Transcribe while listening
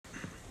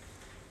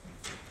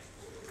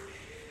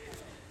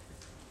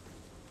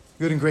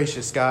Good and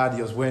gracious God,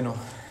 Dios bueno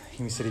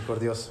y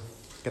misericordioso.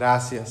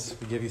 Gracias.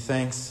 We give you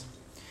thanks.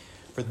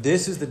 For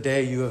this is the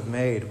day you have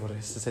made. Por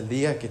este es el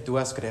día que tú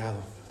has creado.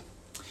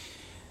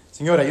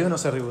 Señor,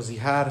 ayúdanos a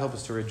regocijar. Help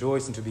us to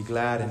rejoice and to be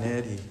glad in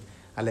it. Y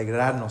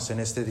alegrarnos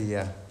en este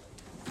día.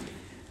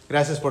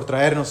 Gracias por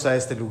traernos a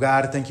este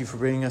lugar. Thank you for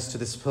bringing us to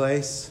this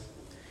place.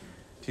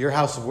 To your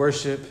house of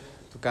worship.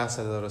 Tu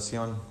casa de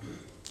adoración.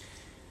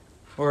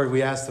 Lord,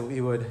 we ask that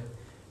we would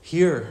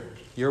hear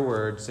your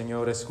word.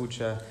 Señor,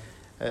 escucha.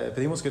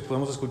 Pedimos que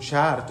podamos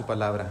escuchar tu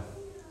palabra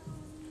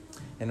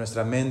en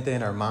nuestra mente,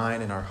 in our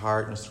mind, in our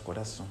heart, en nuestro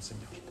corazón,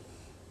 Señor.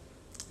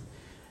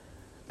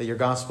 That your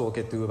gospel,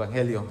 que tu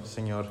evangelio,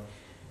 Señor,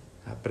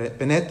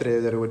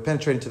 penetre, that it would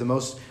penetrate into the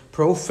most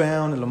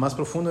profound, en lo más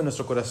profundo de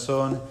nuestro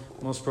corazón,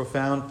 the most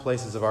profound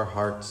places of our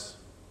hearts.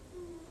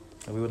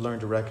 That we would learn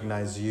to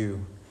recognize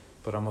you,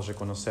 podamos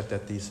reconocerte a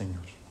ti,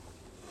 Señor,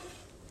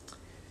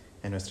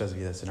 en nuestras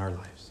vidas, in our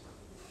lives.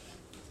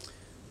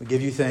 We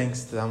give you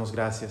thanks, te damos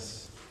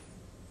gracias.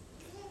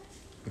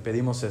 Y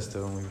pedimos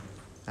esto, and we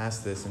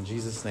ask this in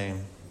Jesus' name,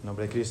 en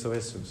nombre de Cristo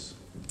Jesús.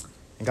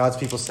 And God's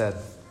people said,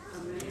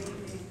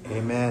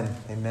 Amen.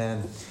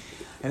 Amen.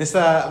 En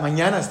esta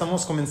mañana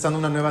estamos comenzando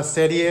una nueva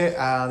serie.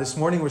 This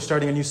morning we're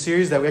starting a new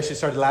series that we actually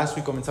started last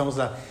week. Comenzamos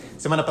la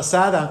semana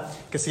pasada,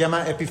 que se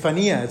llama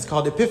Epifanía. It's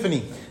called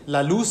Epiphany,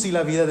 la luz y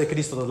la vida de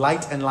Cristo, the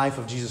light and life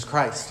of Jesus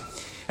Christ.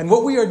 And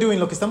what we are doing,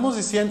 lo que estamos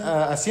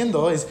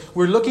haciendo is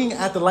we're looking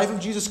at the life of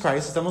Jesus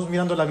Christ. Estamos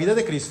mirando la vida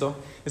de Cristo.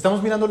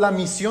 Estamos mirando la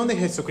misión de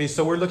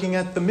Jesucristo. We're looking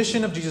at the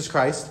mission of Jesus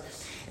Christ.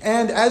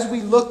 And as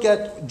we look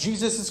at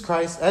Jesus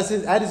Christ,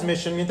 at his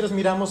mission, mientras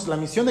miramos la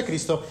misión de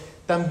Cristo,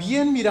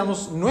 también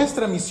miramos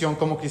nuestra misión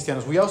como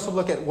cristianos. We also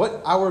look at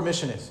what our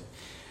mission is.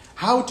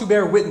 How to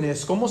bear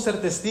witness, cómo ser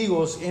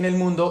testigos en el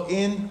mundo,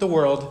 in the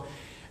world,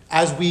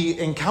 as we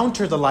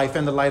encounter the life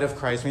and the light of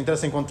Christ,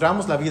 mientras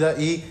encontramos la vida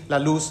y la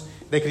luz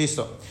de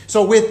Cristo.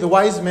 So with the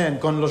wise men,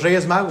 con los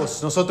Reyes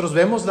Magos, nosotros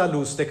vemos la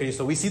luz de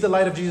Cristo. We see the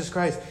light of Jesus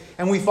Christ,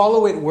 and we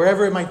follow it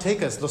wherever it might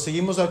take us. Lo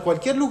seguimos a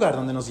cualquier lugar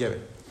donde nos lleve.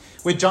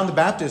 With John the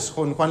Baptist,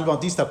 con Juan el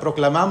Bautista,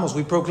 proclamamos,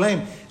 we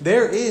proclaim,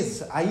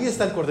 ahí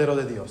está el Cordero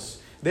de Dios.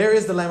 There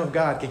is the Lamb of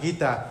God que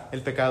quita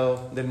el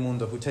pecado del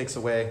mundo, who takes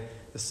away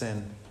the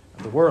sin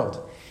of the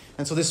world.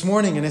 And so this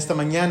morning, en esta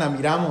mañana,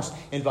 miramos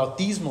el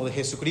bautismo de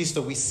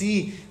Jesucristo. We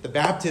see the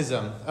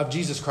baptism of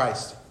Jesus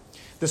Christ.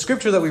 The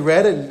scripture that we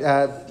read,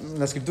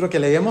 la escritura que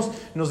leemos,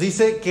 nos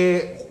dice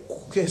que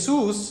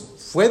Jesús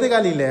fue de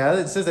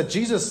Galilea. It says that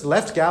Jesus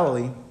left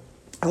Galilee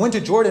and went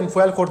to Jordan,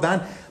 fue al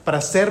Jordán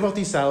para ser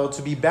bautizado,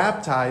 to be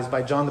baptized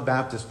by John the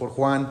Baptist, por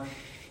Juan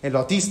el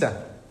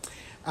Bautista.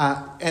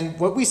 And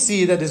what we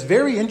see that is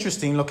very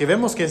interesting, lo que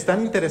vemos que es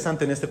tan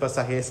interesante en este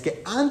pasaje, es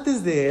que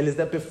antes de él, is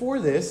that before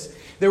this,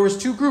 there was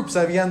two groups.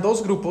 Habían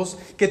dos grupos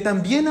que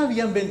también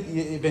habían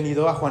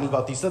venido a Juan el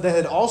Bautista, that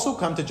had also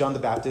come to John the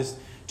Baptist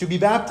to be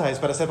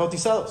baptized, para ser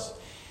bautizados.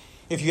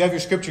 If you have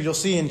your scripture, you'll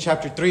see in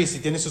chapter 3, si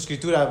tienes su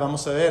escritura,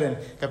 vamos a ver en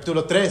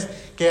capítulo 3,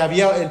 que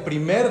había el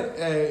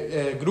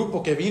primer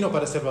grupo que vino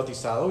para ser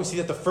bautizado. We see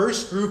that the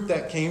first group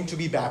that came to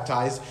be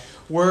baptized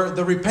were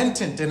the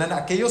repentant, eran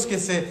aquellos que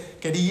se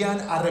querían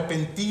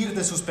arrepentir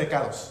de sus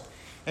pecados.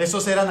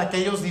 Esos eran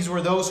aquellos, these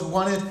were those who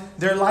wanted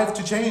their life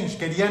to change,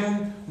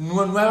 querían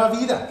una nueva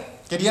vida.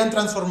 Querían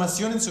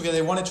transformación en su vida.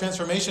 They wanted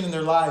transformation in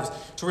their lives,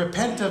 to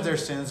repent of their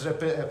sins,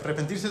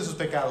 arrepentirse de sus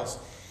pecados.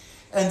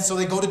 And so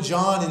they go to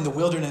John in the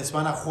wilderness,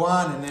 van a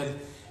Juan en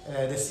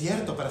el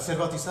desierto para ser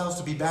bautizados,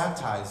 to be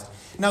baptized.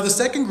 Now the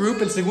second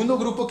group, el segundo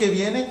grupo que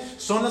viene,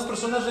 son las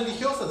personas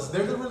religiosas.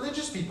 They're the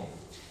religious people.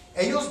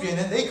 Ellos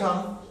vienen, they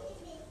come,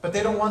 but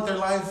they don't want their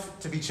life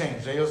to be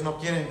changed. Ellos no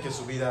quieren que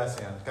su vida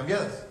sean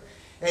cambiadas.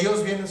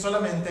 Ellos vienen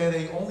solamente,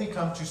 they only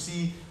come to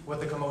see what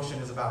the commotion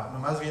is about.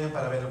 Nomás vienen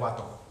para ver el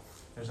guato.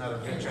 There's not a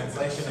good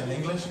translation in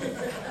English.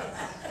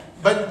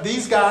 But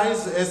these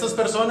guys, estas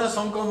personas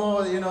son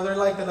como, they're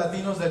like the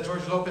Latinos that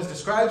George Lopez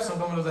describes. Son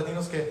como los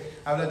latinos que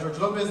habla George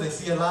Lopez. They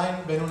see a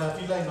line, ven una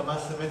fila y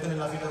nomás se meten en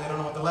la fila. They don't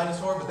know what the line is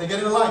for, but they get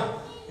in the line.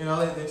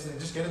 They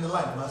just get in the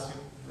line. Nomás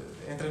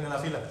entren en la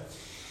fila.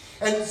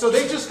 And so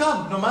they just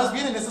come. Nomás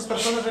vienen estas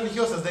personas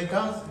religiosas. They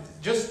come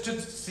just to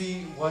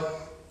see what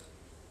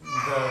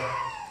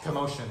the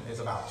commotion is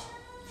about.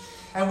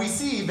 And we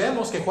see,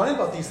 vemos que Juan el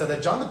Bautista,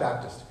 that John the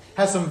Baptist,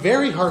 has some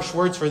very harsh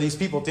words for these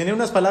people. Tiene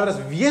unas palabras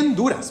bien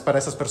duras para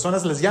esas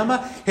personas. Les llama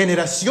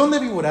generación de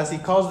víboras. He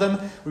calls them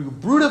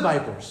brood of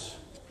vipers.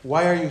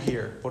 Why are you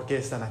here? ¿Por qué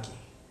están aquí?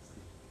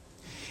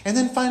 And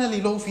then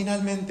luego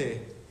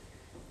finalmente,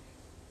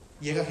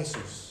 llega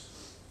Jesús.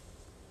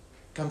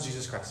 Comes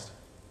Jesus Christ.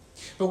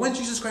 But when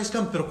Jesus Christ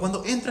comes, pero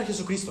cuando entra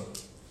Jesucristo,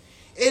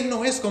 Él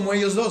no es como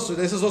ellos dos,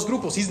 esos dos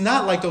grupos. He's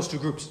not like those two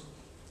groups.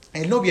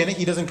 Él no viene,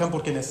 he doesn't come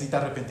porque necesita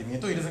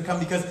arrepentimiento. He doesn't come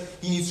because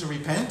he needs to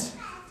repent.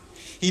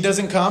 He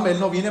doesn't come, él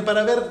no viene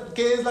para ver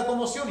qué es la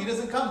conmoción. He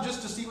doesn't come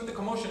just to see what the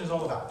commotion is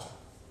all about.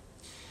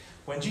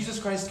 When Jesus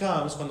Christ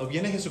comes, cuando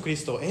viene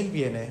Jesucristo, él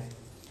viene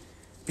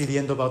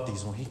pidiendo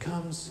bautismo. He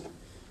comes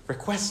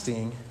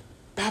requesting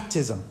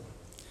baptism.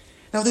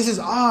 Now this is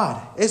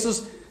odd. Eso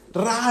es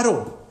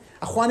raro.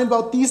 A Juan el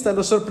Bautista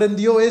lo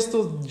sorprendió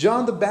esto.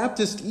 John the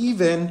Baptist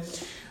even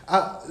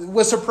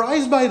was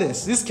surprised by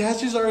this. This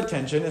catches our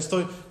attention.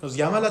 Esto nos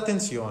llama la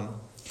atención.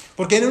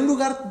 Porque en un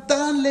lugar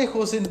tan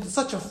lejos, in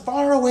such a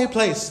far away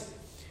place,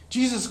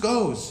 Jesus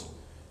goes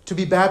to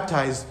be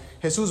baptized.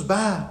 Jesús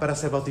va para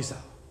ser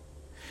bautizado.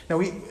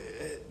 Now,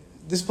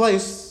 this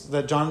place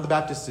that John the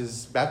Baptist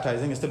is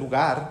baptizing, este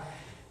lugar,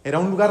 era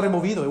un lugar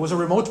removido. It was a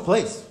remote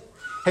place.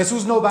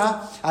 Jesús no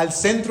va al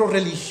centro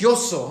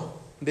religioso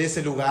de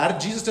ese lugar.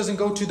 Jesus doesn't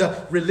go to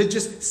the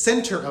religious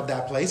center of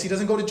that place. He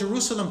doesn't go to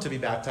Jerusalem to be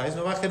baptized.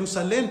 No va a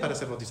Jerusalén para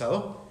ser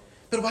bautizado.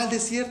 Pero va al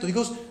desierto. He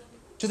goes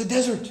to the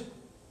desert.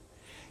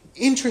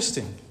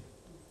 Interesting.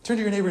 Turn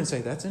to your neighbor and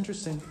say, that's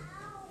interesting.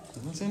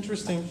 That's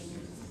interesting.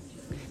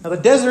 Now the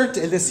desert,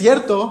 el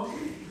desierto,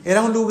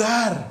 era un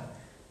lugar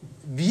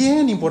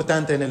bien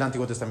importante en el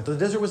Antiguo Testamento. The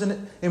desert was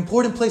an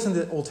important place in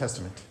the Old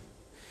Testament.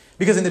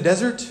 Because in the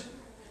desert,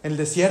 en el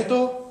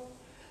desierto,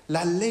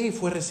 la ley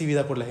fue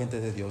recibida por la gente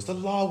de Dios. The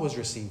law was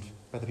received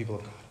by the people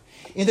of God.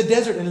 In the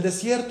desert, en el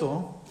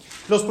desierto,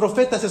 los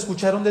profetas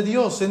escucharon de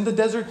Dios. In the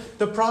desert,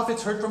 the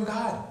prophets heard from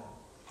God.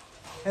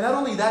 And not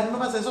only that, no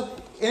más eso,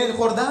 en el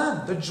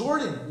Jordán, the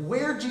Jordan,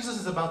 where Jesus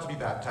is about to be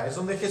baptized,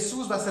 donde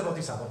Jesús va a ser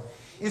bautizado,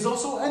 is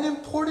also an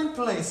important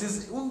place.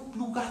 Es un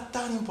lugar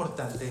tan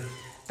importante.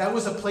 That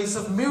was a place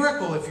of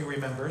miracle, if you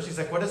remember. Si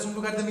se acuerda, es un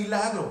lugar de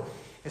milagro.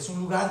 Es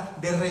un lugar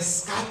de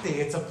rescate.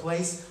 It's a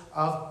place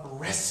of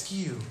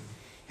rescue.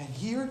 And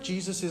here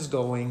Jesus is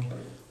going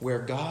where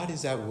God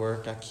is at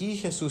work.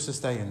 Aquí Jesús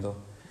está yendo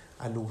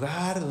al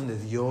lugar donde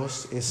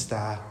Dios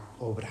está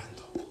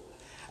obrando.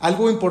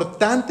 Algo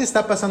importante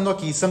está pasando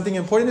aquí. Something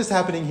important is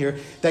happening here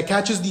that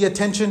catches the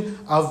attention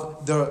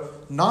of the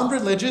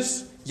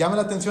non-religious. Llama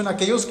la atención a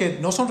aquellos que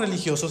no son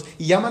religiosos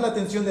y llama la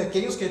atención de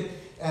aquellos que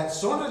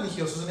son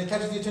religiosos, and it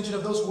catches the attention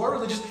of those who are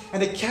religious,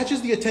 and it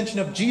catches the attention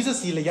of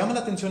Jesus y le llama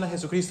la atención a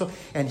Jesucristo,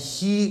 and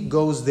he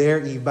goes there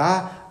y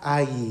va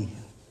allí.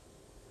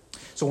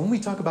 So when we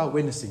talk about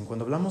witnessing,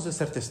 cuando hablamos de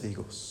ser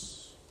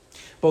testigos,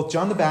 both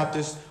John the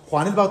Baptist,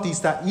 Juan el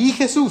Bautista y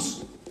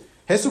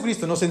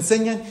Jesucristo nos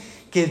enseñan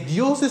que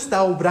Dios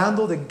está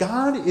obrando, that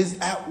God is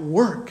at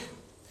work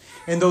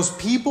in those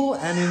people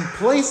and in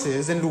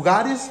places, en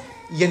lugares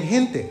y en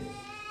gente,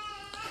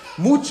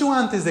 mucho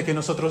antes de que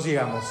nosotros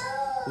llegamos,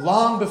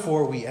 long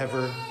before we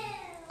ever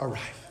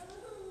arrive.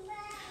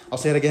 I'll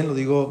say it again, lo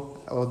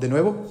digo de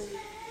nuevo,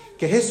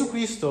 que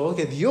Jesucristo,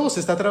 que Dios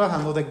está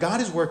trabajando, that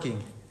God is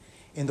working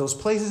in those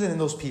places and in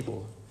those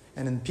people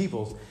and in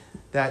peoples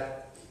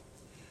that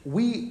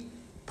we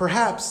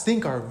perhaps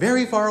think are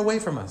very far away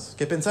from us,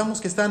 que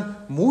pensamos que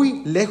están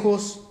muy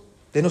lejos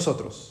de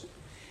nosotros.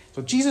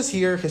 So Jesus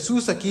here,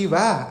 Jesús aquí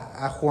va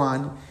a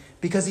Juan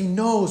because he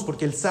knows,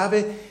 porque él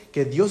sabe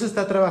que Dios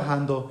está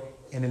trabajando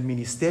en el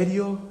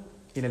ministerio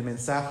y en el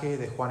mensaje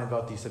de Juan el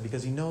Bautista,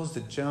 because he knows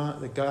that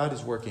God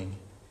is working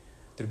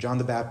through John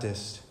the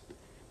Baptist,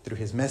 through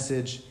his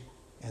message,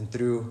 and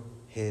through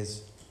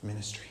his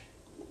ministry.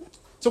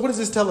 So what does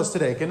this tell us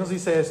today? ¿Qué nos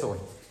dice esto hoy?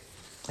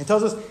 It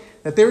tells us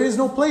that there is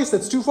no place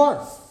that's too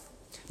far.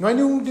 No hay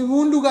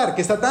ningún lugar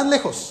que está tan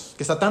lejos,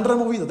 que está tan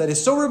removido, that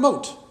is so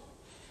remote,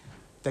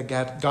 that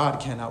God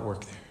cannot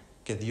work there.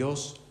 Que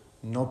Dios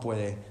no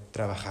puede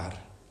trabajar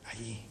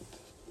allí.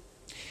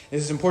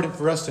 This is important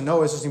for us to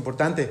know. Eso es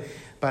importante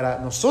para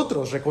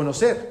nosotros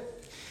reconocer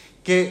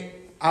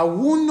que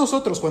aún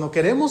nosotros, cuando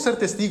queremos ser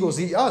testigos,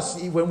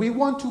 when we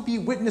want to be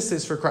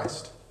witnesses for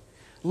Christ,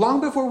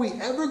 long before we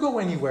ever go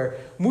anywhere,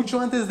 mucho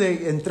antes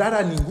de entrar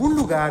a ningún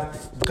lugar,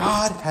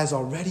 God has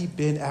already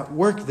been at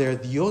work there.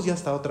 Dios ya ha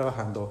estado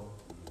trabajando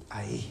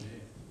ahí.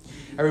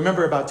 I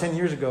remember about 10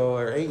 years ago,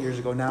 or 8 years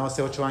ago now, hace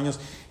 8 años,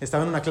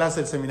 estaba en una clase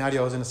del seminario.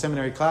 I was in a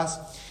seminary class,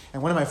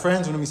 and one of my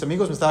friends, uno de mis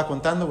amigos, me estaba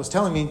contando, was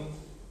telling me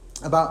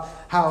about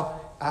how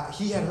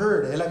he had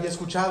heard, él había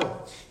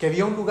escuchado, que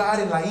había un lugar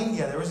en la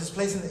India, there was this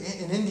place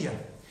in India,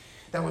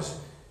 there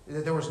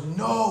was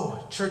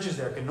no churches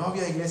there, que no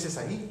había iglesias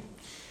ahí,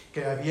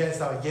 que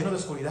estaba lleno de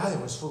oscuridad, it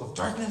was full of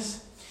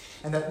darkness,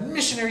 and that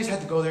missionaries had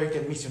to go there,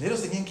 que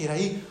misioneros tenían que ir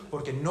ahí,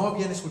 porque no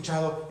habían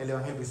escuchado el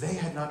evangelio, because they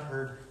had not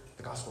heard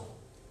the gospel.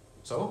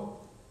 So,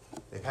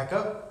 they pack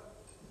up,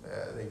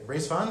 they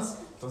raise funds,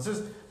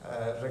 entonces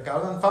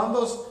recaudan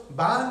fondos,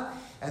 van,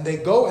 and they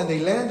go and they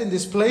land in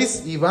this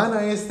place, y van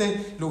a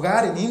este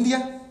lugar en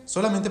India,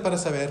 solamente para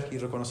saber y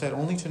reconocer,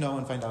 only to know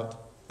and find out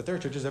that there are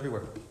churches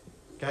everywhere.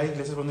 Que hay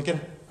iglesias por donde quiera.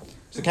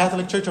 There's a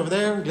Catholic church over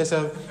there,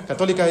 iglesia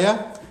católica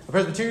allá, a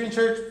Presbyterian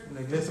church,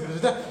 una iglesia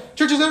presbiteriana,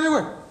 churches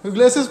everywhere,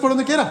 iglesias por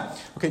donde quiera.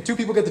 Okay, 2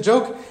 people get the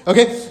joke.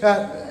 Okay,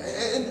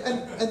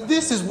 and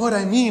this is what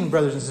I mean,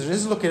 brothers and sisters.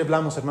 Eso es lo que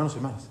hablamos, hermanos y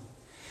hermanas.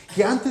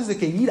 Que antes de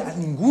que ir a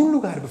ningún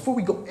lugar, before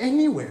we go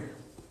anywhere,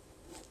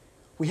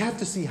 we have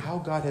to see how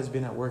God has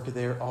been at work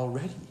there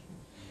already.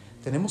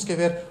 Tenemos que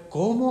ver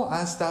cómo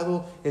ha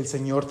estado el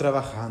Señor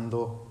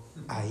trabajando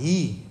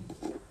ahí.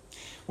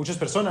 Muchas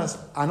personas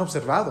han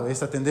observado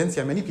esta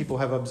tendencia. Many people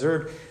have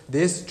observed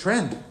this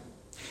trend.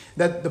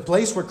 That the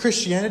place where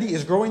Christianity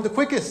is growing the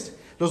quickest,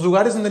 los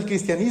lugares donde el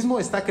cristianismo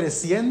está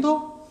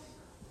creciendo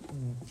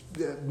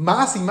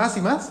más y más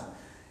y más,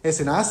 Es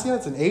in Asia,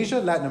 it's in Asia,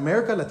 Latin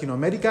America,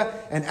 Latinoamérica,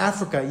 and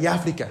Africa y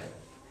África.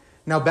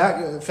 Now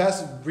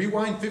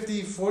rewind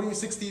 50, 40,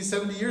 60,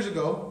 70 years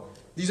ago.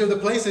 These are the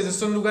places, estos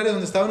son lugares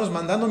donde estábamos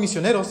mandando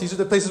misioneros. These are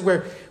the places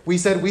where we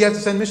said we have to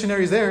send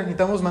missionaries there.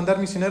 Necesitamos mandar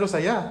misioneros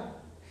allá.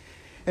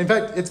 In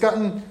fact, it's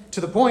gotten to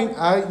the point,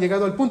 ha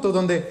llegado al punto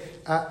donde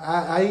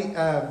hay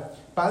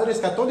padres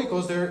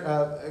católicos,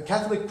 they're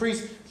Catholic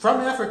priests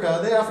from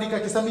Africa, de África,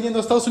 que están viniendo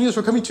a Estados Unidos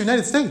for coming to the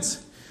United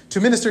States to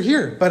minister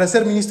here, para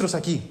ser ministros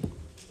aquí.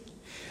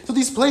 So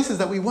these places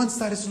that we once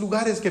thought, esos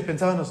lugares que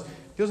pensábamos,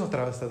 Dios no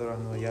está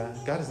trabajando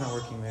allá, God is not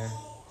working there.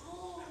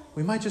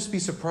 We might just be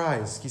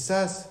surprised.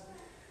 Quizás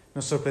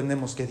nos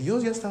sorprendemos que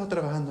Dios ya ha estado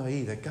trabajando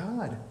ahí, that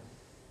God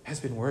has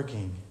been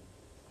working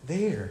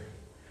there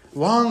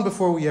long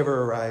before we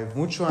ever arrived,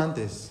 mucho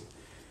antes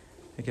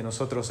de que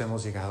nosotros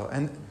hemos llegado.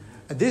 And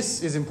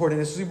this is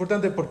important. Esto es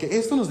importante porque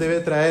esto nos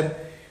debe traer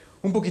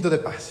un poquito de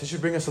paz. It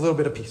should bring us a little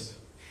bit of peace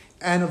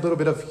and a little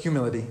bit of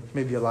humility,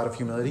 maybe a lot of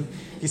humility,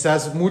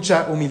 quizás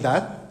mucha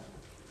humildad.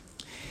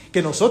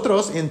 Que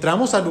nosotros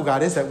entramos a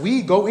lugares, that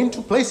we go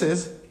into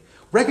places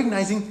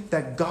recognizing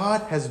that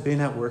God has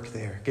been at work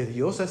there, que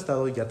Dios ha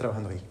estado ya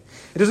trabajando ahí.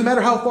 It doesn't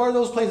matter how far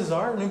those places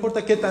are, no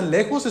importa qué tan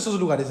lejos esos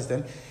lugares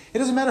estén. It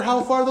doesn't matter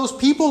how far those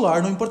people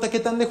are, no importa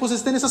qué tan lejos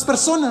estén esas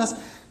personas.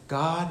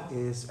 God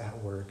is at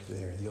work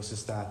there. Dios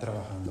está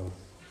trabajando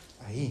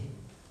ahí.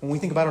 When we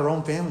think about our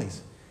own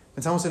families,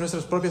 pensamos en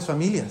nuestras propias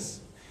familias.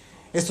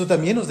 Esto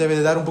también nos debe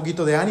de dar un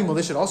poquito de ánimo.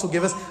 This should also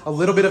give us a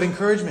little bit of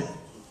encouragement.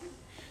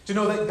 To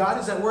know that God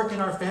is at work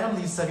in our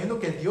families, sabiendo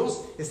que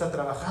Dios está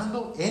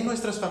trabajando en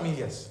nuestras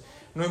familias.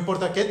 No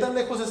importa qué tan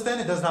lejos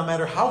estén, it does not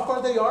matter how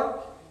far they are.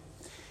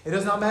 It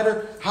does not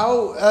matter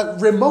how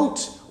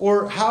remote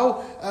or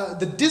how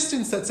the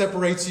distance that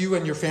separates you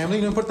and your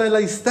family. No importa la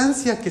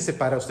distancia que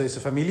separa a usted y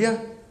su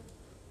familia.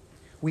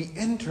 We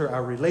enter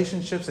our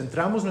relationships,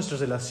 entramos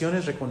nuestras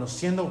relaciones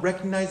reconociendo,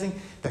 recognizing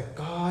that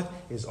God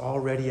is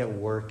already at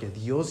work, que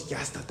Dios ya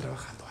está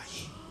trabajando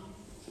allí.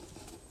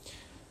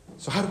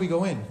 So how do we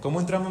go in? ¿Cómo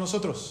entramos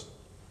nosotros?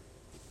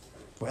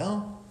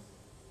 Well,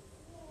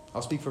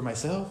 I'll speak for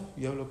myself.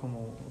 Yo hablo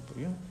como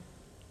yo.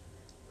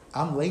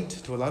 I'm late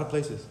to a lot of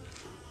places.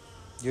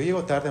 Yo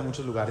llego tarde a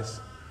muchos lugares.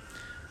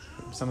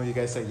 Some of you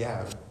guys say,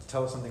 yeah,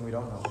 tell us something we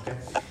don't know, okay?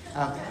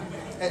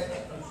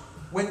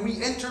 When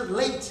we enter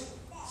late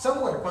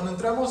somewhere, cuando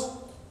entramos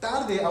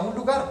tarde a un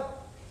lugar,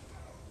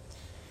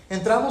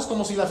 entramos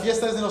como si la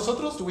fiesta es de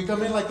nosotros. Do we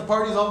come in like the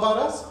party is all about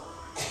us?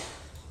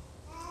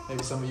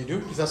 Maybe some of you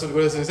do. Quizás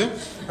algunos dicen,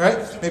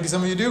 right? Maybe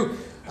some of you do.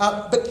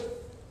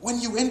 But when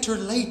you enter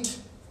late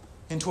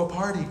into a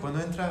party, cuando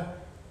entra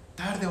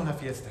tarde a una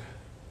fiesta,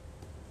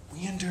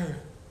 we enter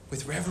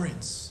with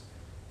reverence.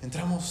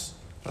 Entramos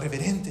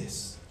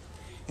reverentes.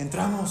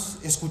 Entramos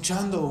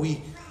escuchando.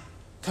 We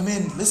come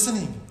in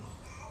listening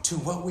to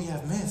what we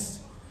have missed.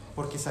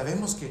 Porque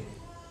sabemos que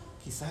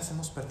quizás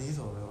hemos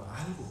perdido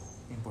algo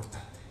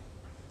importante.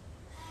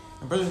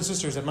 And brothers and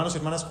sisters, hermanos y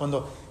hermanas,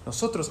 cuando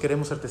nosotros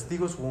queremos ser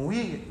testigos, when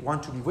we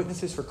want to be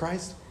witnesses for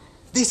Christ,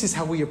 this is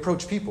how we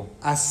approach people.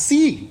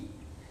 Así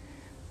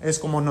es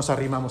como nos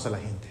arrimamos a la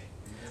gente.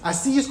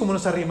 Así es como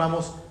nos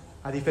arrimamos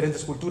a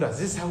diferentes culturas.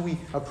 This is how we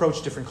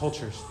approach different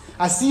cultures.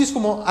 Así es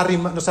como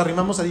nos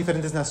arrimamos a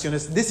diferentes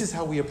naciones. This is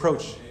how we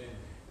approach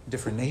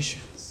different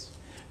nations.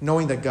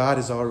 Knowing that God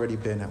has already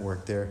been at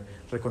work there,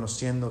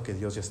 reconociendo que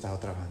Dios ya ha estado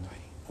trabajando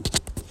ahí.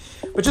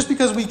 But just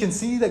because we can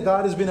see that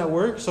God has been at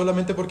work,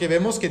 solamente porque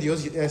vemos que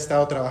Dios ha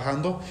estado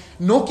trabajando,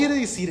 no quiere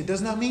decir, it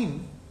does not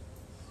mean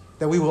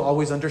that we will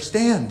always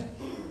understand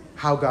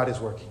how God is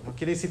working. No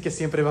quiere decir que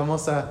siempre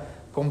vamos a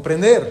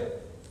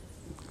comprender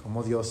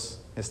cómo Dios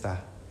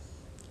está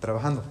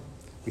trabajando.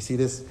 We see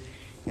this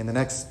in the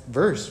next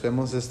verse.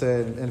 Vemos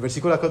en el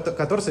versículo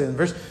 14, in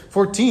verse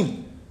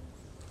 14.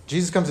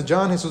 Jesus comes to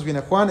John, Jesús viene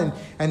a Juan,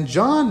 and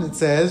John, it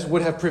says,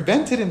 would have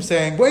prevented him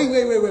saying,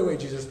 wait,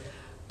 Jesus,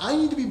 I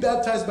need to be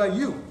baptized by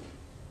you,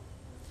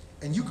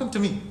 and you come to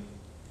me.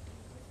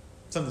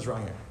 Something's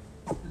wrong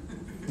here.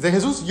 Dice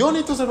Jesús, yo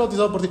necesito ser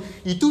bautizado por ti,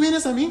 y tú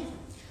vienes a mí,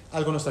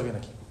 algo no está bien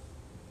aquí.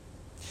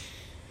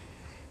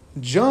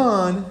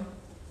 John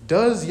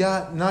does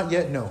not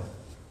yet know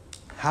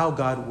how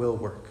God will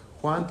work.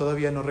 Juan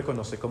todavía no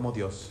reconoce cómo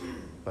Dios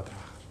va a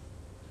trabajar.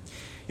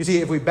 You see,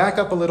 if we back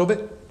up a little bit,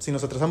 si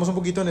nos atrasamos un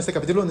poquito en este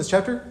capítulo, in this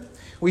chapter,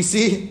 we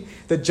see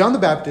that John the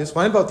Baptist,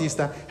 Juan el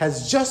Bautista,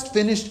 has just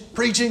finished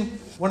preaching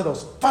one of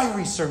those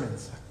fiery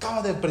sermons.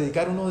 Acaba de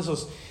predicar uno de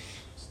esos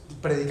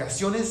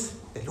predicaciones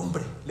de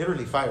lumbre.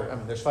 Literally fire. I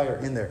mean, there's fire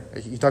in there.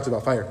 He talks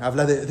about fire.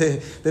 Habla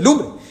de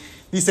lumbre.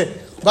 Dice,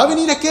 va a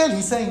venir aquel.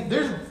 He's saying,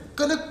 there's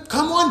gonna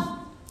come one.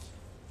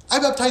 I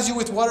baptize you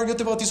with water, yo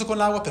te bautizo con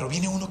agua, pero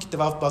viene uno que te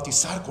va a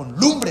bautizar con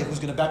lumbre, who's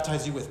going to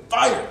baptize you with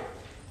fire.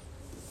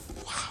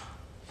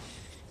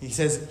 He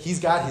says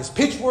he's got his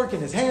pitchfork in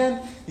his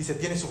hand. Dice,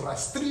 tiene su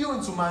rastrillo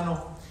en su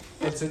mano.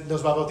 Él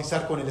los va a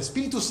bautizar con el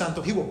Espíritu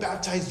Santo. He will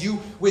baptize you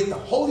with the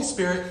Holy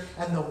Spirit.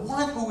 And the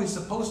one who is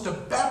supposed to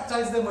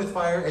baptize them with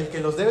fire, el que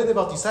los debe de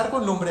bautizar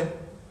con lumbre,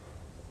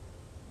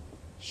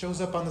 shows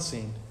up on the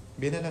scene.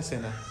 Viene a la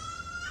escena.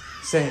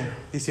 saying,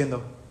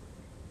 diciendo,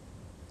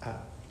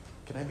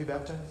 can I be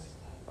baptized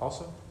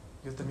also?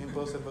 Yo también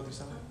puedo ser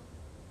bautizado.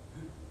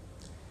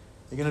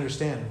 You can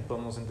understand,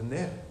 podemos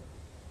entender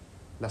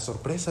la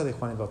sorpresa de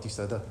Juan el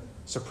Bautista, the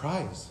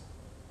surprise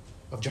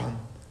of John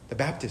the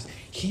Baptist.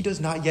 He does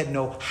not yet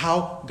know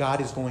how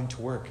God is going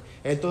to work.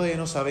 Él todavía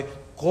no sabe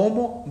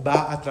cómo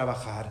va a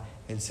trabajar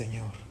el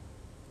Señor.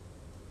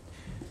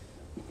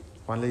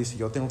 Juan le dice,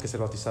 yo tengo que ser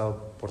bautizado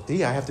por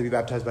ti. I have to be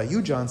baptized by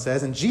you, John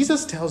says. And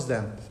Jesus tells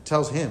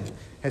him,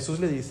 Jesús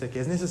le dice que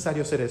es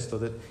necesario hacer esto,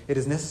 that it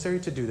is necessary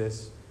to do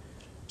this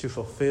to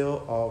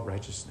fulfill all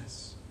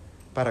righteousness,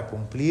 para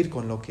cumplir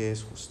con lo que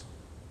es justo.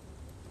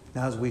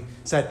 Now, as we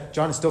said,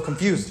 John is still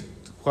confused.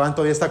 Juan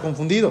todavía está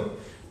confundido.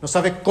 No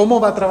sabe cómo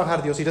va a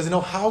trabajar Dios. He doesn't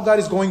know how God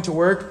is going to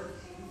work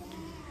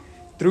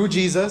through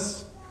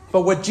Jesus.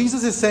 But what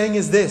Jesus is saying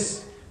is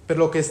this. Pero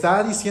lo que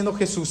está diciendo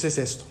Jesús es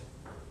esto.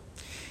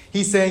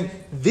 He's saying,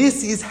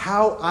 this is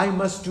how I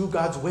must do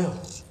God's will.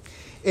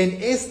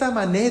 En esta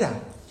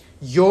manera,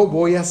 yo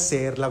voy a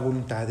hacer la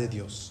voluntad de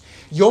Dios.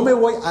 Yo me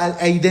voy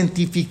a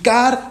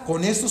identificar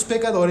con estos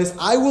pecadores.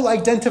 I will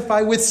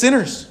identify with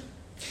sinners.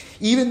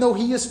 Even though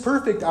he is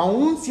perfect,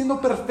 aún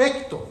siendo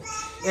perfecto,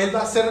 él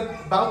va a ser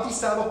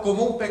bautizado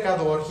como un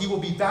pecador. He will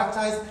be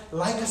baptized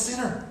like a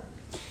sinner.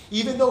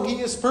 Even though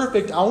he is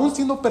perfect, aún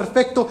siendo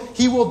perfecto,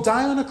 he will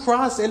die on a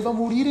cross. Él va a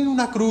morir en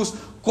una cruz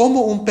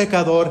como un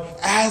pecador,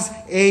 as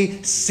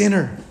a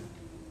sinner.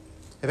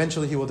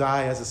 Eventually he will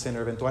die as a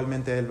sinner.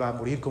 Eventualmente él va a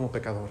morir como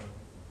pecador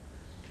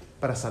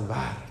para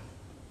salvar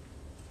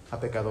a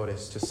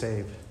pecadores, to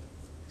save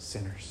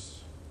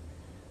sinners.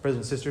 Brothers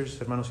and sisters,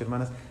 hermanos y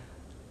hermanas,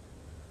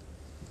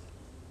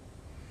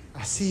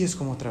 así es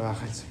como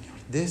trabaja el Señor.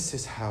 This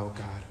is how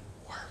God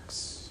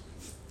works.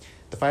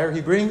 The fire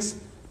he brings,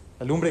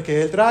 la lumbre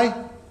que él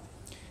trae,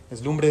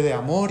 es lumbre de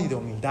amor y de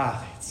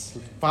humildad. It's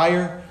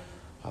fire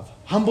of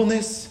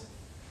humbleness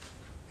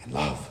and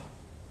love.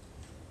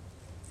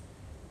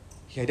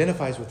 He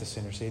identifies with the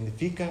sinners. Se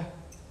identifica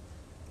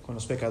con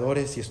los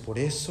pecadores y es por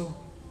eso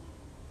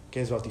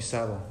que es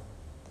bautizado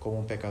como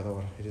un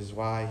pecador. It is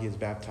why he is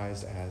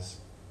baptized as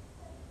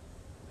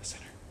a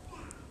sinner.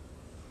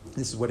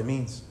 This is what it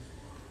means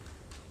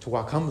to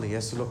walk humbly.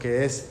 Eso es lo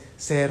que es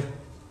ser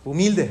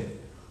humilde.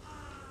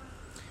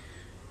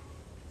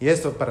 Y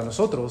esto para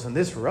nosotros, and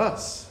this for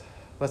us,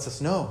 lets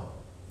us know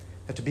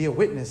that to be a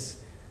witness,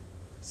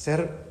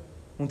 ser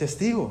un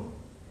testigo,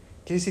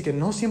 quiere decir que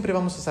no siempre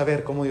vamos a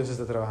saber cómo Dios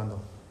está trabajando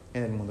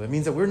en el mundo. It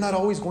means that we're not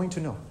always going to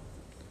know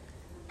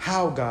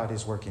how God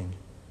is working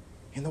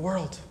in the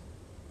world.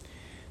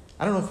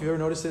 I don't know if you've ever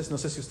noticed this, no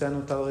sé si usted ha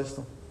notado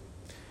esto,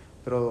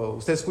 pero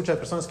usted escucha a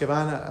personas que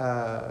van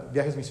a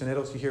viajes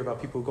misioneros. You hear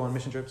about people who go on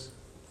mission trips,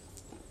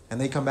 and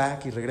they come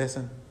back y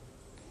regresan.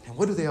 And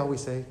what do they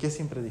always say? ¿Qué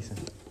siempre dicen?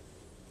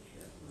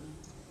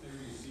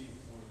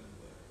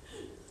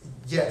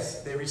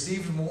 Yes, they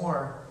received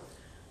more.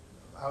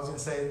 I was going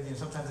to say,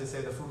 sometimes they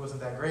say the food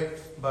wasn't that great,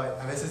 but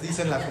a veces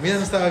dicen la comida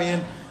no estaba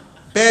bien,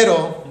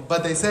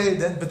 but they say,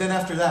 but then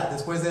after that,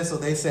 después de eso,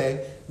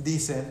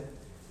 dicen,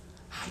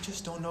 I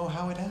just don't know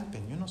how it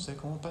happened. Yo no sé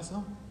cómo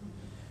pasó.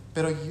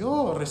 Pero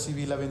yo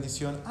recibí la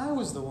bendición. I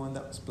was the one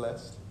that was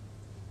blessed.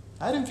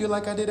 I didn't feel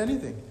like I did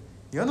anything.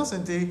 Yo no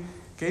sentí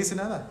que hice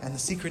nada. And the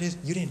secret is,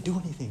 you didn't do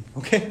anything,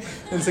 okay?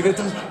 El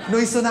secreto es, no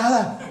hizo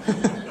nada.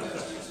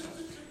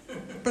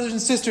 Brothers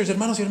and sisters,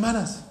 hermanos y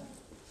hermanas,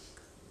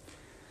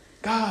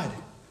 God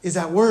is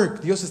at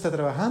work. Dios está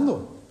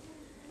trabajando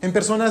en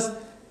personas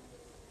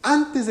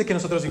antes de que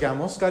nosotros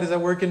llegamos. God is at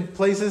work in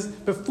places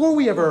before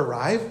we ever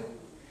arrive.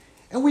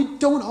 And we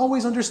don't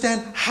always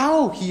understand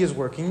how he is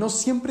working. No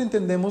siempre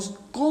entendemos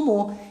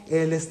cómo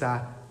él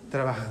está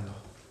trabajando.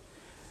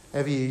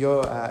 Evie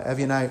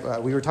and I,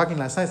 we were talking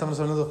last night, estábamos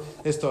hablando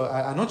esto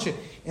anoche,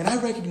 and I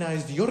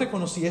recognized, yo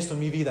reconocí esto en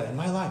mi vida, in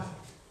my life.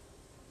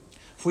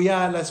 Fui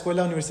a la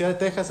escuela Universidad de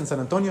Texas en San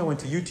Antonio,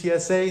 went to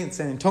UTSA in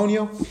San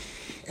Antonio,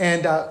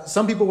 and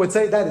some people would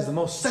say that is the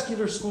most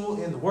secular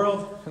school in the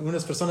world.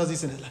 Algunas personas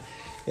dicen,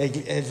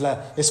 es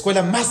la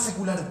escuela más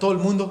secular de todo el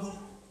mundo.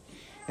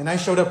 And I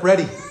showed up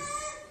ready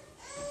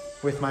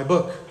with my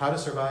book, How to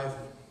Survive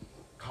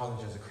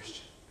College as a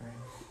Christian. Right?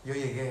 Yo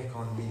llegué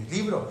con mi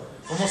libro,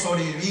 Cómo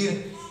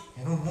sobrevivir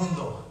en un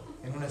mundo,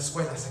 en una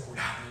escuela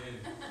secular.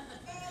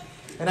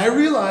 And I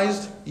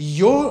realized,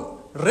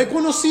 yo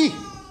reconocí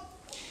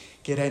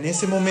que era en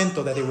ese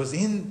momento, that it was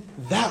in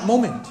that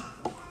moment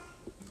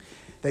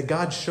that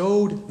God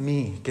showed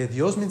me, que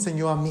Dios me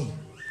enseñó a mí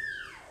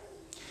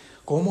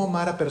cómo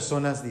amar a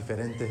personas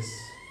diferentes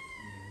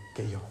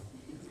que yo.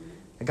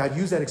 And God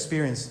used that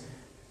experience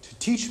to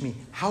teach me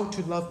how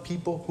to love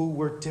people who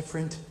were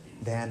different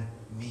than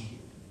me.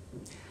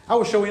 I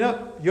was showing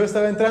up. Yo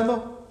estaba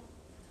entrando,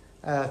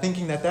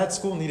 thinking that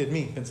school needed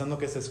me, pensando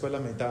que esa escuela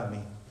me necesitaba a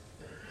mí.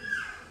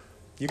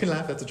 You can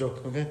laugh, that's a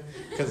joke, okay?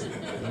 Because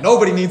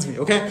nobody needs me,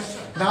 okay?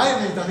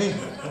 Nadie necesita a mí.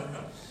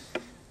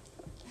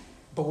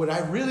 But what I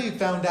really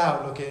found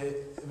out, lo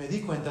que me di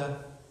cuenta,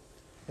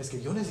 es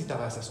que yo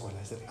necesitaba esa escuela.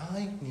 I said,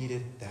 I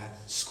needed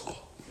that school.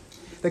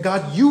 That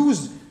God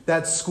used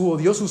that school.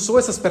 Dios usó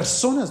esas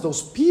personas,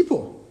 those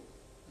people,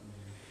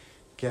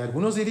 que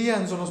algunos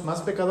dirían son los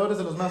más pecadores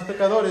de los más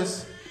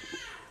pecadores,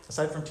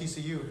 aside from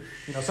TCU.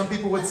 You know, some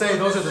people would say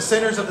those are the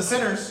sinners of the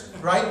sinners,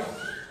 right?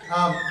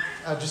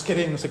 Just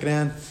kidding, no se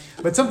crean.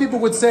 But some people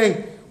would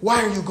say,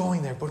 why are you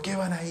going there? ¿Por qué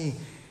van ahí?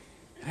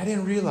 And I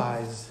didn't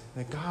realize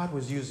that God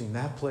was using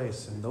that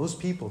place and those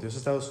people. Dios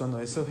estaba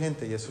usando esa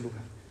gente y ese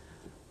lugar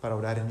para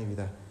orar en mi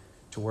vida,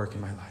 to work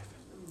in my life.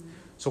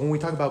 So when we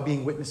talk about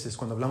being witnesses,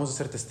 cuando hablamos de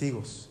ser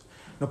testigos,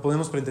 no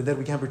podemos pretender,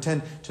 we can't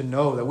pretend to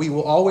know that we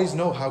will always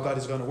know how God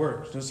is going to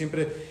work. No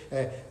siempre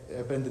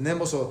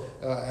pretendemos o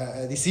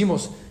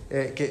decimos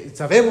que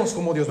sabemos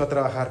cómo Dios va a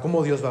trabajar,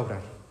 cómo Dios va a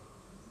obrar.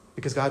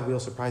 Because God will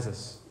surprise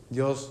us.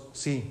 Dios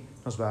sí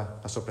nos va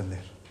a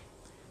sorprender.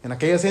 En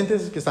aquellas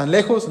gentes que están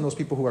lejos and those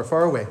people who are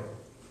far away,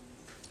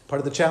 part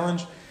of the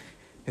challenge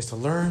is to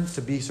learn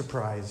to be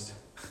surprised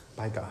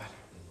by God.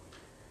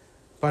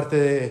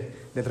 Parte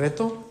del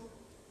reto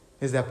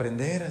es de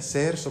aprender a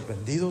ser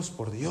sorprendidos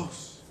por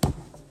Dios.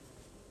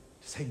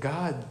 Say,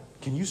 God,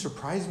 can you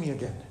surprise me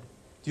again?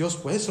 Dios,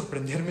 ¿puedes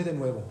sorprenderme de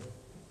nuevo?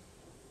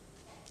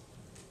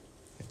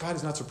 If God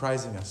is not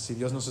surprising us, si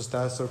Dios nos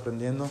está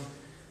sorprendiendo,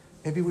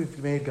 maybe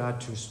we've made God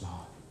too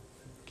small.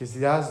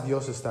 Quizás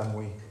Dios está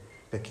muy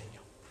pequeño.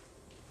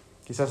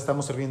 Quizás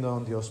estamos sirviendo a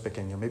un Dios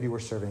pequeño. Maybe we're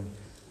serving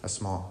a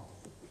small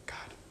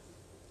God.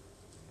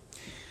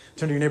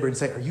 Turn to your neighbor and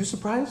say, are you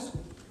surprised?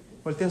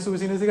 Voltea a su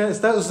vecino y diga,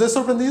 ¿está usted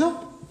sorprendido?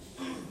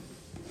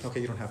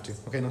 Okay, you don't have to.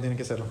 Okay, no tienen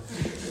que hacerlo.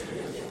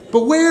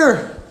 But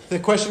where, the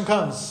question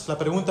comes, la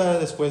pregunta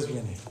después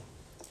viene.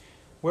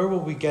 Where will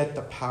we get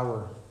the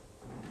power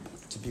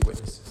to be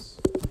witnesses?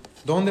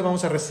 ¿Dónde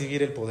vamos a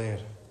recibir el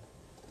poder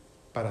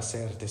para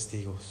ser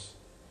testigos?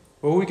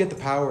 Where will we get the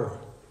power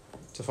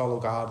to follow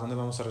God? ¿Dónde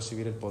vamos a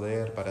recibir el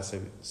poder para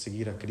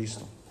seguir a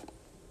Cristo?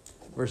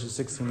 Verses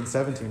 16 and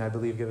 17, I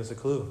believe, give us a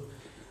clue.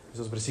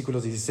 Esos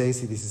versículos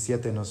 16 y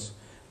 17 nos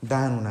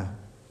dan una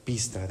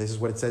pista. This is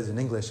what it says in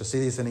English. Así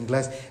dice en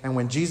inglés. And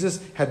when Jesus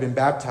had been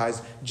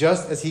baptized,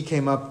 just as he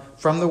came up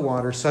from the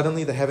water,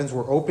 suddenly the heavens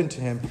were opened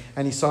to him,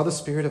 and he saw the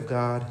Spirit of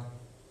God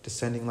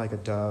descending like a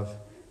dove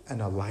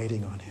and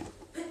alighting on him.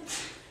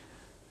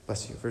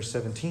 Bless you. Verse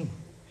 17.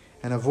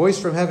 And a voice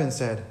from heaven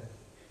said,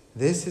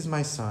 this is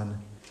my Son,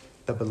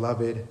 the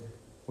beloved,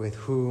 with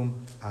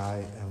whom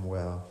I am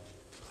well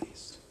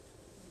pleased.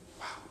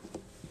 Wow.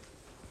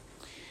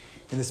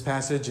 In this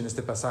passage, en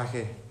este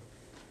pasaje,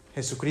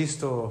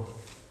 Jesucristo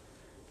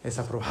es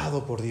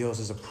aprobado por Dios,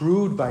 is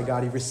approved by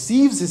God. He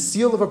receives his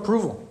seal of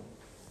approval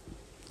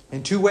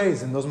in two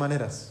ways, en dos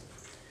maneras.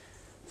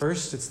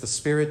 First, it's the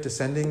Spirit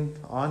descending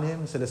on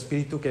him, es el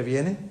Espíritu que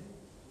viene,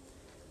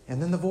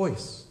 and then the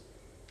voice,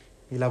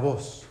 y la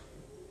voz.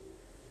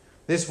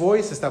 This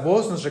voice, esta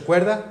voz, nos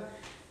recuerda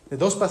de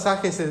dos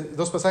pasajes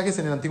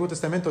en el Antiguo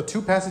Testamento,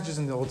 two passages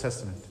in the Old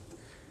Testament.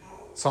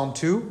 Psalm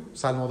 2,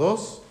 Salmo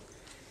 2,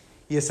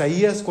 y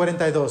Isaías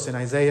 42 en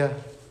Isaiah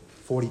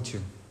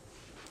 42.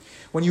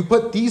 When you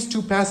put these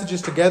two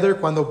passages together,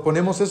 cuando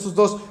ponemos estos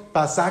dos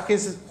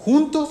pasajes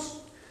juntos,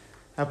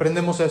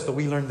 aprendemos esto.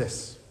 We learn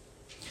this.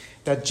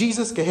 That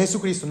Jesus, que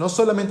Jesucristo, no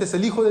solamente es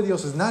el Hijo de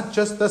Dios, is not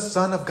just the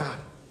Son of God.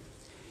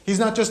 He's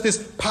not just this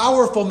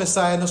powerful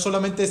Messiah, no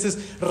solamente es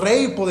this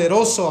Rey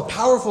poderoso, a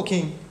powerful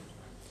King.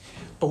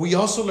 But we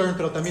also learn,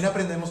 pero también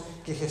aprendemos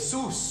que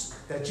Jesús,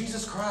 that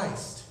Jesus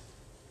Christ,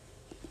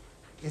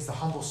 is the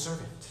humble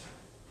servant.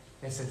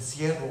 Es el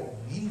siervo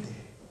humilde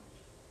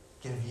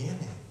que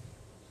viene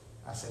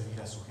a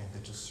servir a su gente,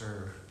 to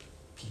serve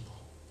people.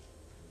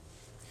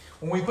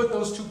 When we put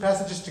those two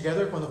passages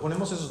together, cuando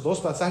ponemos esos dos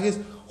pasajes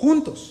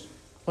juntos,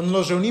 cuando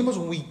los reunimos,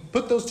 when we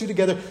put those two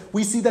together,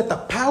 we see that the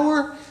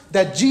power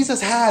that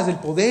Jesus has, el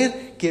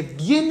poder que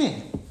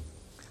viene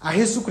a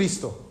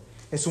Jesucristo,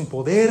 es un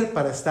poder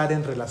para estar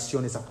en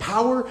relación. It's a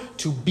power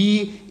to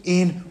be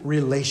in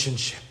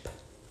relationship.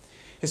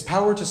 His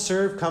power to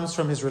serve comes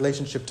from his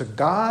relationship to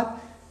God.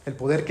 El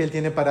poder que él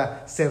tiene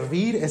para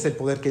servir es el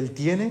poder que él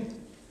tiene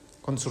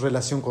con su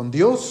relación con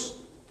Dios.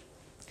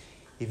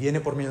 Y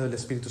viene por medio del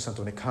Espíritu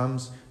Santo. And it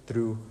comes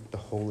through the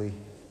Holy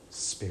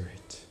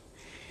Spirit.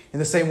 In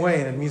the same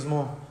way, en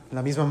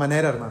la misma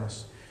manera,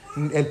 hermanos,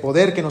 el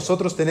poder que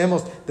nosotros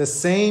tenemos,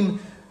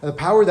 the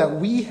power that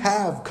we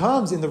have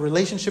comes in the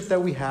relationship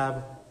that we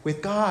have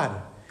with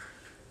God.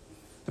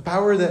 The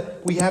power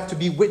that we have to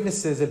be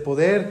witnesses, el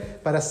poder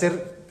para ser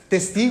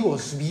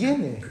testigos,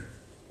 viene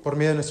por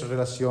medio de nuestra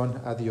relación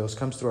a Dios,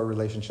 comes through our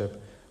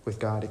relationship with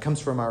God. It comes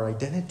from our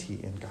identity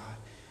in God.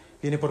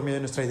 Viene por medio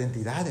de nuestra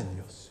identidad en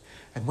Dios.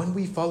 And when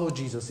we follow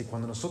Jesus, y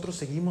cuando nosotros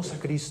seguimos a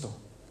Cristo,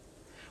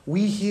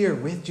 we hear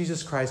with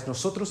Jesus Christ,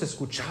 nosotros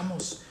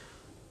escuchamos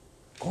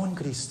con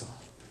Cristo.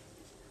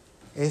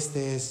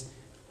 Este es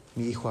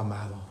mi Hijo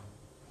amado.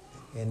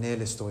 En él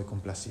estoy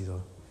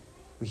complacido.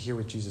 We hear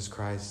with Jesus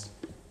Christ,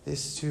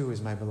 this too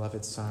is my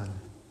beloved Son.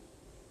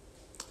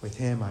 With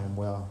him I am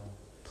well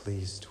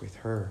pleased. With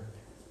her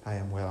I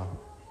am well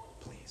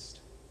pleased.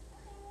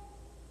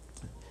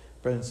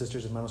 Brothers and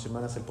sisters, hermanos y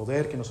hermanas, el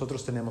poder que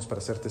nosotros tenemos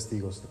para ser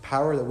testigos, the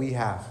power that we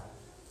have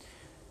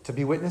to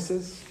be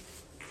witnesses,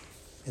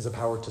 is a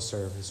power to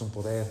serve. Es un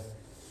poder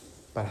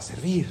para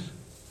servir.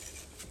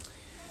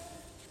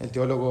 El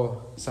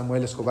teólogo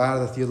Samuel Escobar,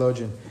 the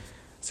theologian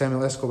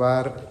Samuel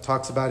Escobar,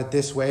 talks about it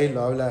this way.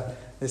 Lo habla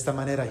de esta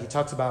manera. He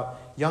talks about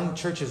young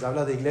churches.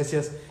 Habla de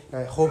iglesias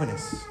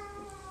jóvenes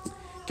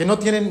que no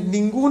tienen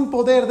ningún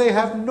poder. They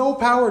have no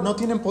power. No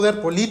tienen poder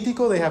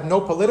político. They have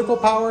no political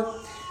power.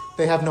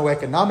 They have no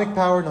economic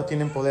power. No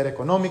tienen poder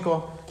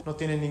económico. No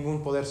tienen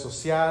ningún poder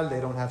social. They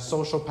don't have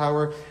social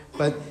power.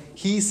 But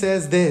he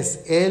says this.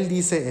 Él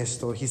dice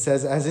esto. He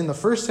says, as in the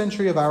first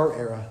century of our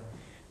era,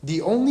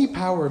 the only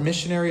power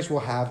missionaries will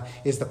have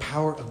is the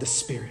power of the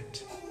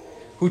Spirit,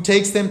 who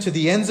takes them to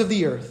the ends of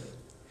the earth,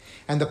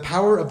 and the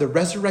power of the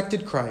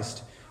resurrected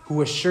Christ,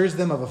 who assures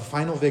them of a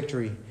final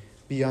victory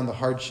beyond the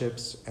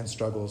hardships and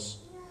struggles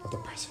of the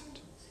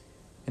present.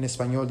 En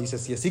español dice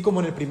así: así como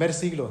en el primer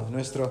siglo de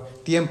nuestro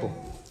tiempo,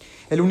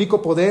 el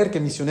único poder que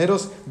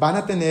misioneros van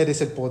a tener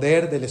es el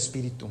poder del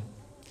Espíritu,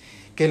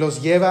 que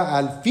los lleva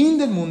al fin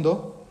del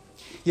mundo,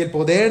 y el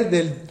poder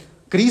del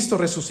Cristo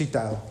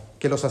resucitado,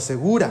 que los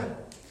asegura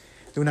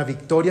de una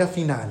victoria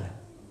final,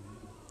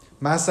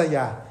 más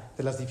allá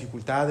de las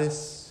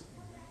dificultades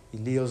y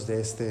líos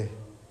de este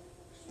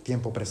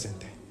tiempo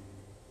presente.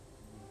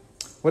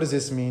 What does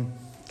this mean?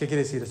 ¿Qué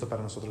quiere decir esto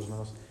para nosotros,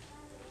 hermanos?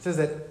 It says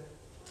that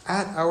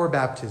at our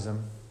baptism,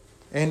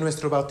 en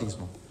nuestro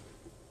bautismo,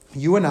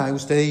 you and I,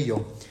 usted y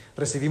yo,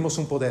 recibimos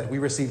un poder. We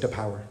received a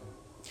power.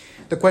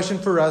 The question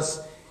for us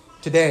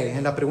today,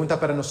 en la pregunta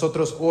para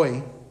nosotros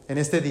hoy, en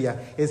este día,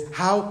 is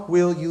how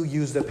will you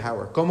use the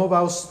power? ¿Cómo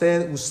va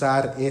usted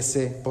usar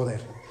ese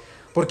poder?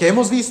 Porque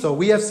hemos visto,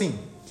 we have seen,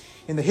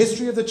 in the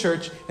history of the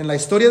church, en la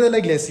historia de la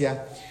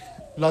iglesia,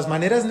 las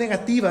maneras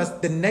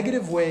negativas, the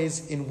negative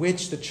ways in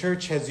which the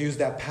church has used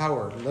that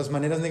power, las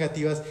maneras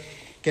negativas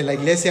que la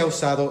iglesia ha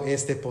usado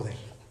este poder.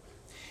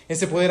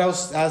 Este poder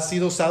ha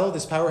sido usado,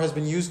 this power has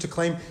been used to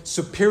claim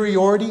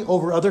superiority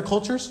over other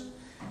cultures.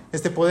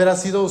 Este poder ha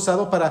sido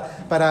usado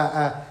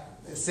para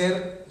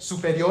ser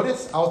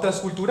superiores a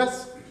otras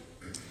culturas.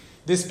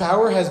 This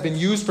power has been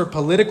used for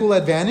political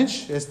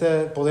advantage.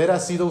 Este poder ha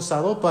sido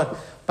usado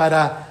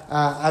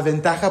para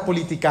ventaja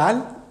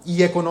política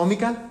y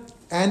económica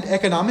and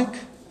economic.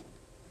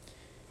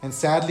 And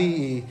sadly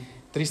y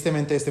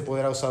tristemente este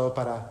poder ha usado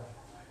para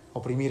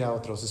oprimir a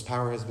otros. This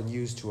power has been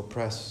used to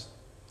oppress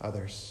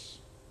others.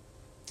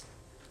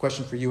 The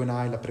question for you and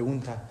I, la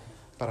pregunta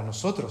para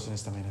nosotros en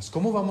esta manera es: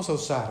 ¿cómo vamos a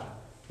usar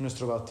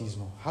nuestro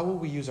bautismo? How will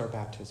we use our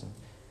baptism?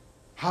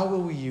 How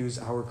will we use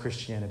our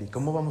Christianity?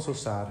 ¿Cómo vamos a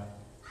usar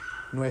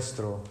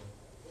nuestro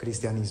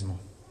cristianismo?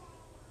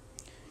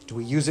 Do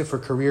we use it for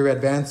career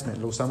advancement?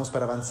 ¿Lo usamos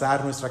para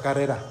avanzar nuestra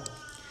carrera?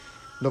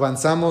 ¿Lo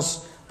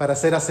avanzamos para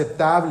ser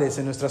aceptables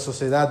en nuestra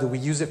sociedad? Do we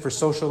use it for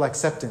social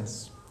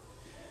acceptance?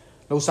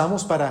 ¿Lo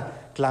usamos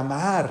para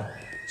clamar,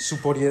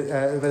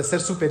 ser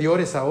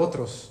superiores a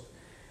otros?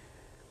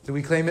 Do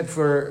we claim it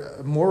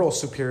for moral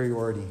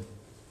superiority?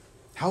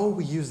 How will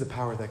we use the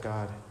power that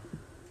God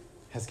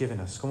has given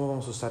us? ¿Cómo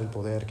vamos a usar el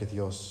poder que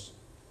Dios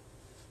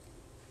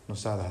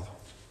nos ha dado?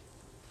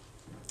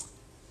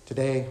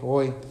 Today,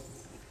 hoy,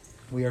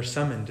 we are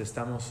summoned,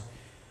 estamos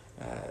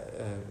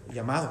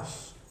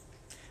llamados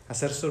a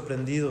ser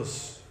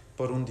sorprendidos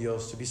por un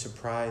Dios, to be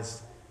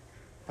surprised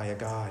by a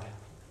God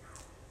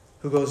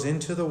who goes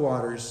into the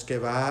waters, que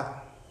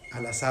va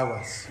a las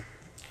aguas,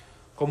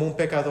 como un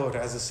pecador,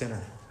 as a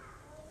sinner,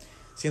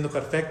 siendo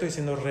perfecto y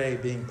siendo rey,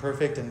 being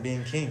perfect and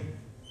being king.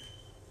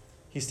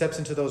 He steps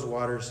into those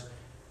waters,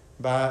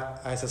 va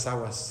a esas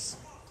aguas,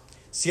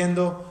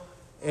 siendo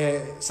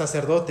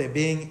sacerdote,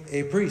 being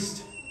a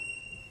priest.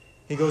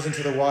 He goes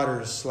into the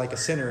waters like a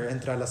sinner,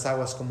 entra a las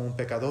aguas como un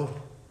pecador,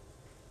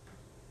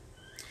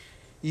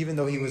 even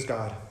though he was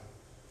God.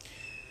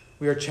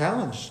 We are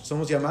challenged,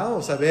 somos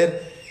llamados a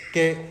ver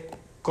que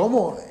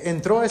cómo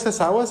entró a esas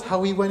aguas,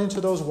 how he went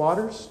into those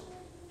waters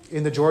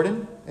in the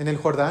Jordan, en el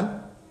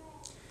Jordán.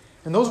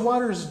 And those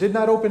waters did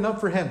not open up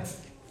for him.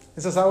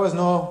 Esas aguas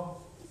no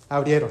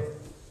abrieron,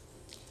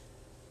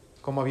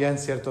 como habían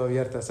sido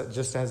abiertas,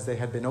 just as they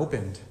had been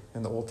opened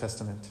in the Old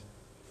Testament.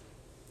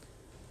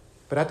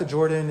 But at the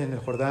Jordan, en el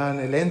Jordán,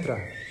 él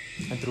entra,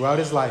 and throughout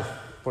his life,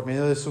 por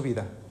medio de su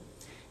vida,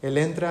 él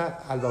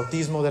entra al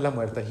bautismo de la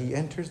muerte. He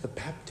enters the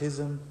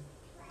baptism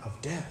of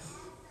death.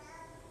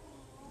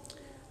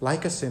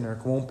 Like a sinner,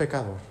 como un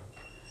pecador,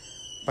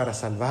 para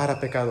salvar a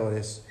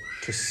pecadores,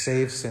 to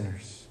save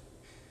sinners.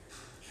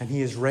 And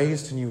he is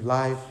raised to new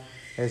life,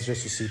 es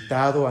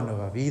resucitado a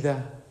nueva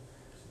vida.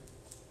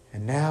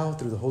 And now,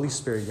 through the Holy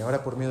Spirit, y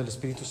ahora por medio del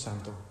Espíritu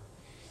Santo,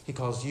 he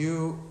calls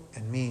you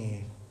and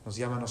me, nos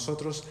llama a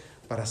nosotros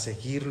para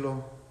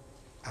seguirlo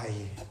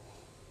ahí.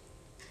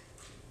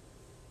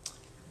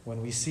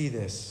 When we see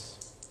this,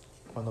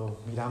 cuando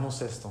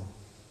miramos esto,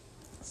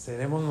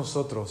 tendremos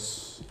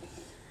nosotros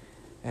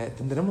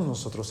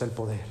el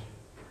poder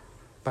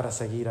para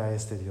seguir a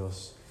este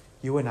Dios.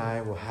 You and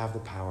I will have the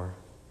power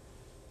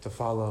to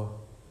follow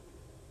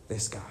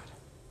this God,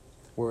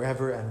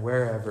 wherever and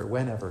wherever,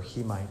 whenever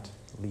he might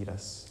lead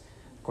us.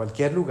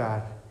 Cualquier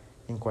lugar,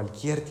 en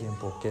cualquier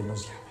tiempo que Él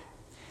nos llame.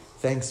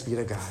 Thanks be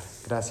to God.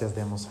 Gracias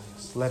demos a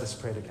Dios. Let us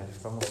pray together.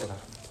 Vamos a orar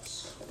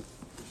juntos.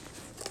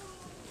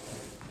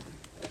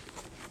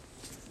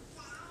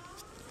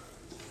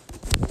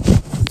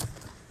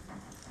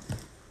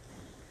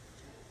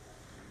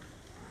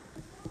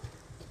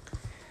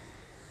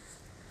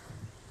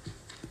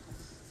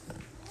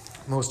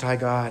 Most High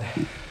God,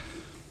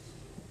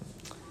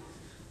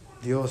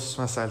 Dios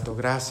más alto,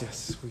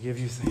 gracias. We give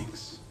you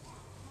thanks.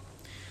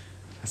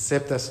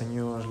 Acepta,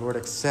 Señor, Lord,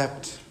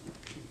 accept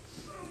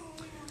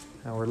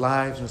our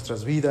lives,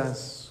 nuestras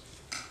vidas,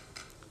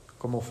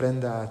 como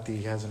ofrenda a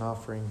ti, as an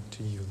offering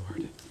to you,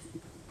 Lord.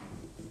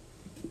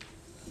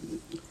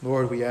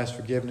 Lord, we ask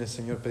forgiveness,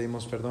 Señor,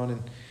 pedimos perdón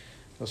en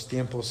los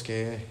tiempos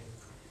que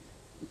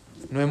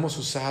no hemos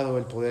usado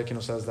el poder que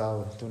nos has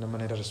dado de una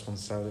manera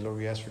responsable. Lord,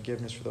 we ask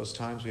forgiveness for those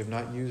times we have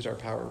not used our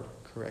power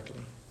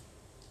correctly.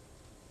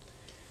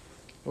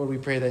 Lord, we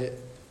pray that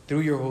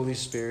through your Holy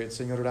Spirit,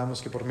 Señor,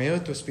 oramos que por medio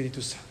de tu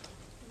Espíritu Santo,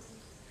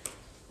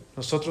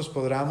 nosotros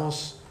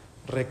podamos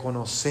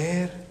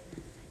reconocer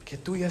que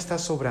tú ya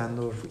estás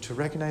obrando, to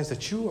recognize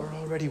that you are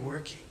already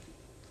working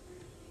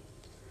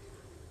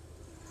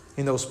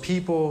in those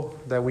people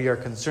that we are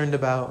concerned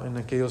about, en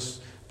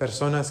aquellas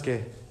personas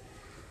que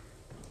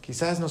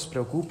quizás nos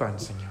preocupan,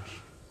 Señor.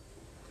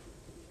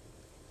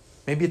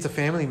 Maybe it's a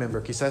family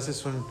member, quizás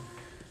es un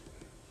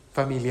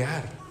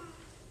familiar.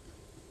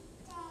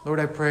 Lord,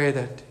 I pray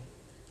that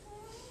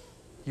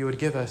you would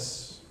give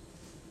us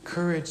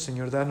courage,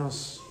 Señor,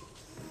 danos,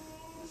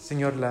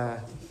 Señor,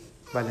 la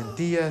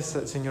valentía,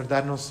 Señor,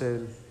 darnos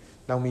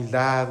la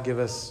humildad, give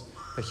us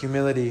the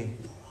humility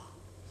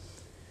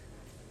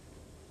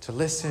to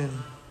listen,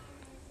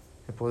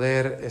 de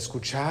poder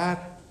escuchar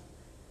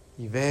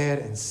y ver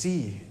and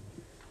see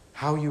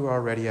how you are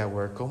already at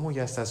work, cómo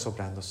ya estás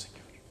obrando, Señor.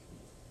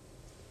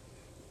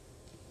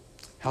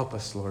 Help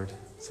us, Lord.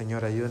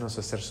 Señor, ayúdanos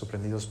a ser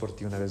sorprendidos por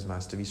ti una vez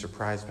más, to be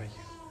surprised by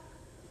you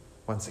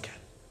once again.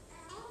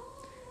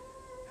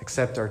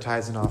 Accept our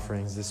tithes and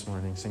offerings this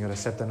morning. Señor,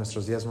 acepta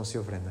nuestros diezmos y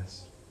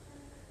ofrendas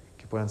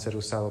que puedan ser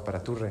usados para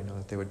tu reino,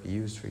 that they would be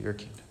used for your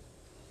kingdom.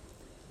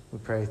 We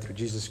pray through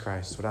Jesus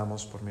Christ.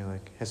 Oramos por medio de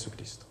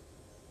Jesucristo.